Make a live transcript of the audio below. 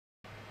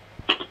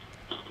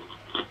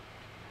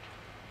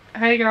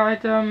Hey guys,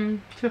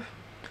 just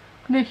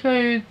gonna show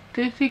you,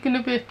 this is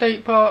gonna be a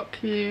state park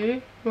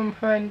here from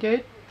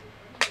Friended.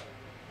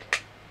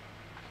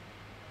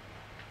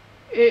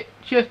 It's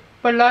just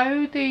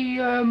below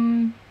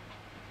the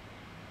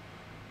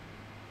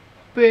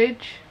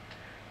bridge,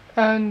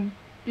 and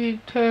you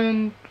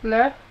turn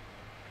left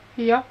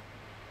here.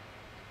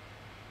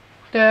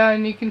 There,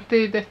 and you can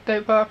see the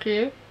state park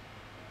here.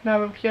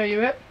 Now I'll show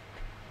you it.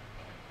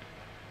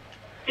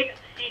 Pick up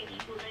the thing,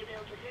 will they be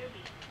able to hear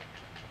me?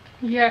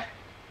 Yeah.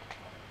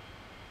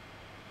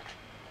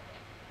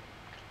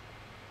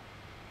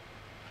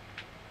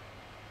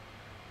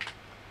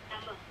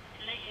 Amber,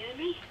 can they hear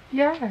me?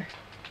 Yeah.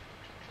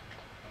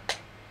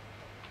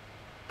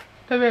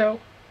 They will.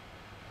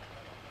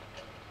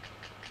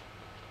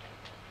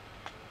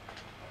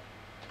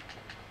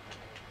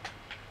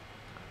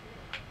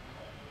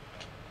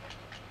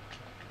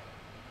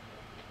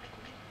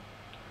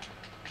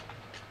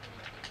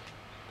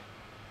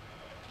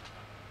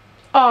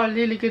 Oh,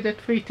 really good at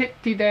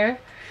 360 there.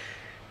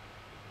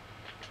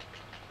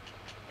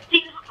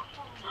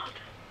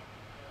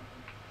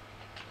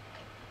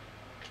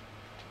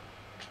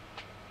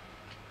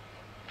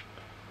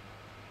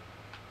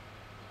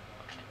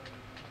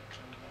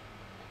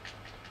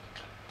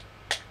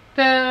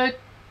 The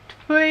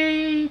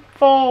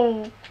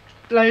 3-4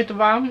 loads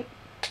around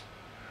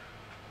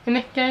in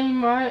this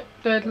game, right?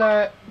 There's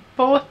like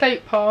 4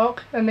 state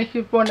parks, and this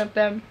is one of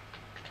them.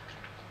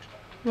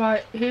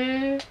 Right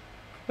here.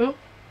 Oh,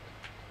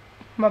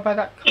 my bad,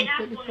 that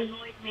completely That one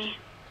annoyed me.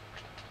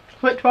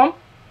 Which one?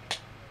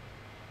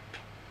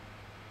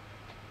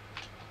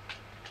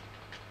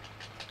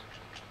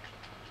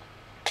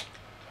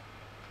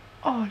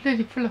 Oh,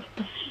 Lily full of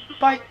the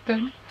bite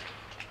then.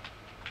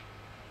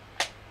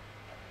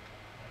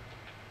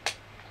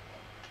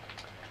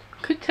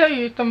 Could tell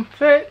you some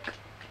trick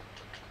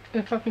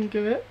if I can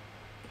do it.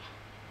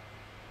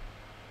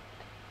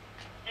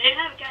 I don't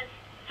have a guy's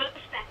foot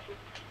perspective.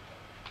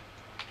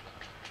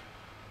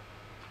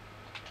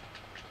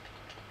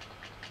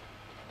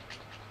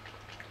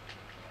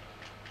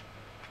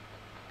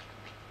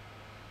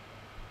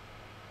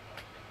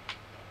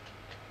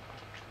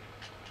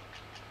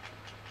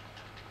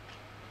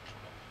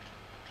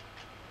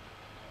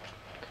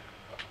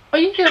 Oh,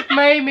 you just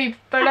made me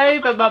fall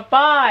over my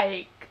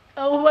bike.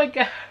 Oh my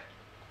god.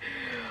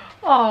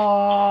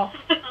 Oh.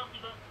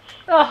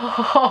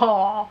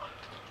 Oh.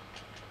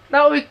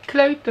 That was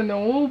close and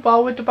all, but I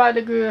was about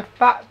to do a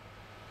back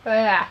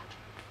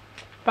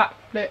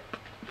flip.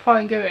 Try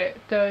and do it,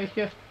 so it's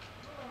just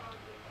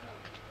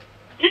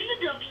Didn't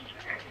the dummies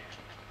work?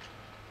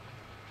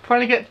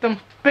 trying to get some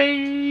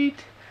speed.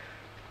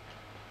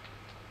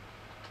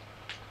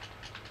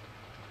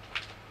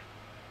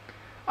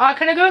 Ah,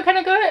 can I go it? Can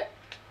I go it?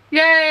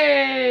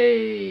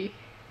 Yay!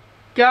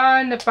 Go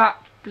in the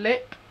back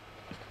flip.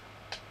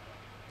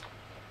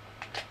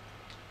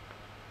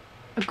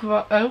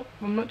 Oh,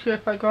 I'm not sure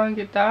if I go and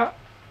get that.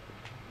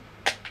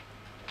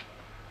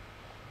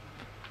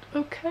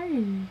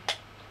 Okay.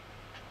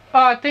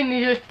 Oh, I think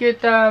you just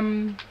get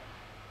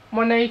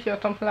 180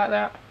 or something like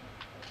that.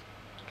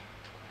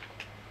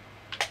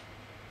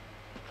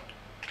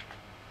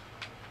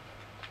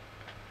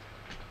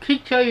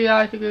 Could show you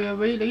how to do it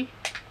really.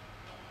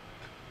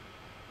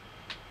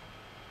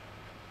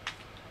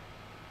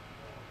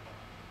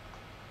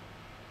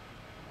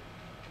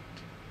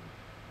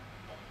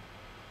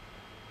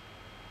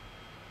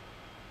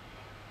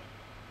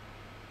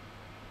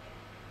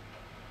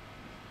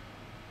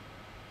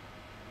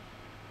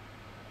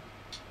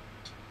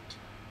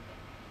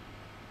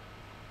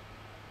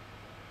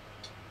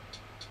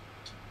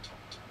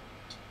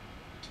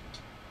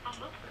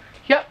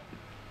 Yep.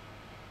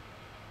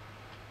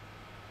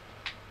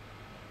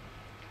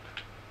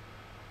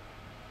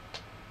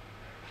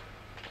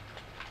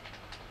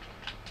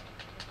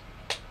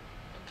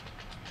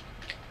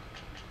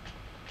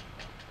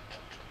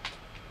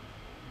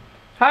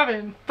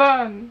 Having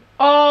fun.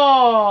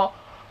 Oh,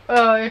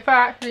 if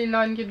I actually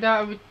landed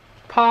that with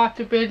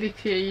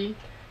possibility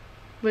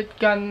with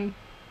gun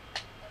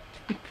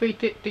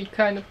 360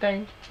 kind of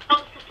thing.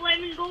 Oh, it's the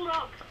flaming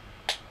bulldog.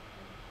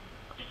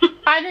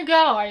 I'm a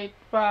guy,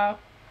 well,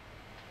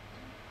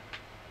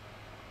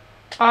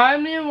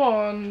 I'm the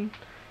one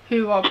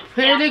who are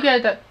pretty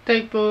good at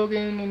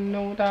skateboarding and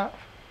all that.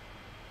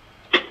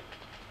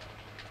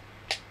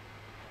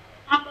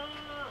 Amber.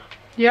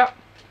 Yep.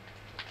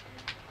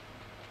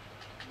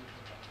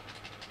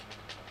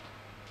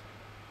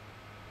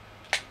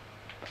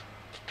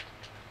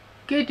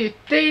 Did you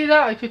see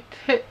that? I just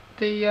hit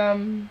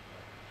the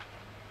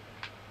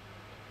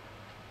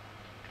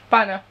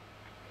banner.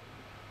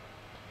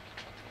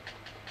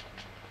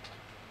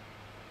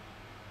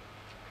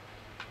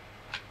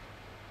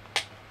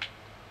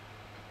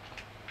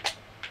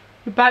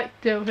 The bike's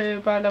still here,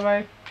 by the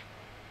way.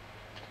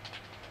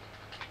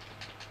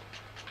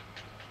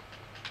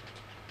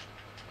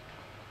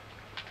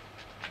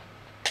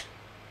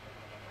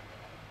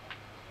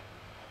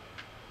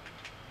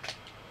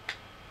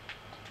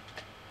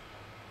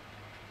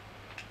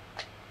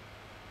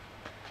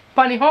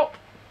 Bunny hop.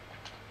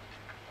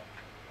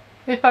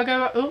 If I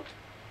go, oh,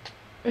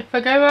 if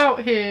I go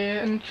out here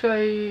and show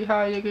you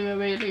how you do a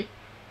wheelie,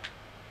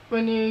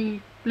 when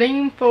you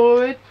lean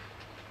forward,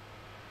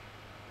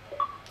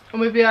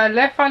 and with your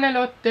left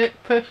analog stick,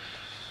 push,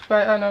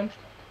 right, hang on.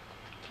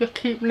 Just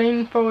keep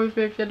leaning forward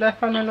with your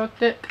left analog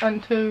stick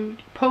until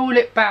pull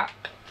it back.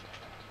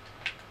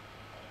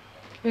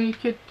 And you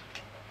could,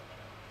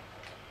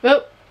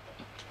 oh,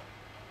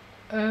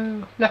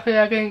 luckily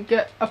I didn't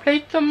get a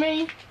plate on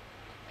me.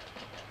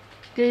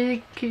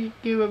 Did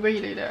you a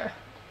wheelie there?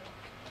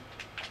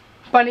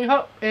 Bunny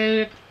hop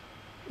is,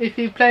 if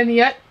you play the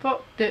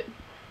Xbox, it's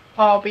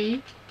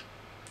RB.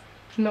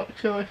 Not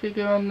sure if you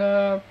do on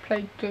the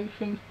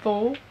PlayStation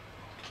 4.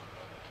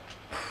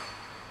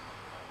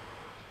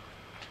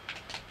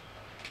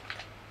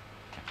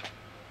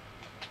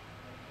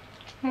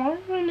 Why are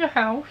you in your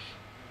house?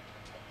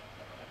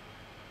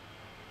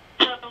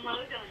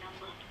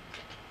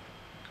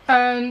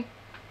 And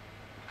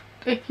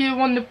if you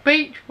want the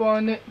beach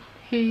one, it's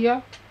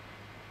here.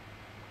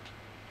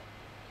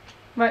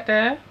 Right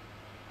there.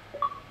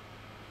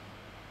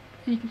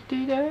 You can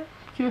see there.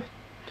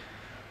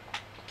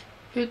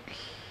 It's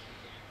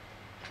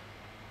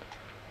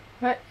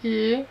right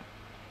here.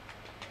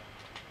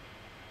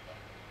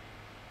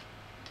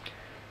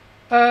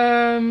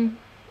 I'm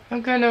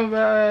gonna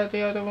wear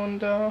the other one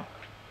though.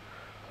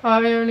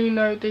 I only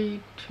know the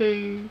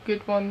two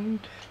good ones.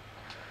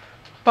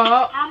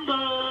 But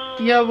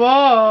Amber. yeah,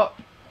 what?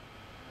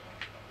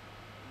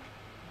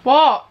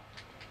 What?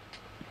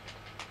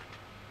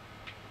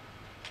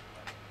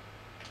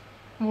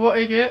 What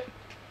is it?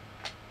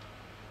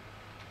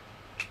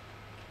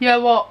 Yeah,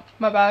 what?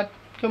 My bad.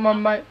 Come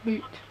on, mate.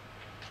 Boot.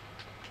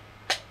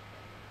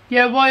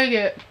 Yeah, what is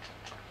it?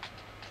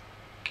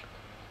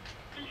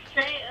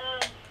 Say,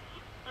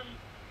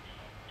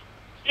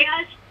 hey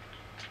guys,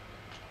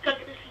 go to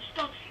some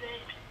stunts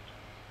today.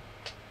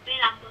 Me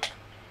and Amber.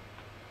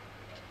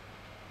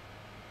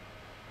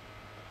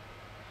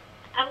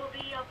 I will be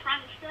your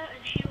prankster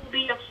and she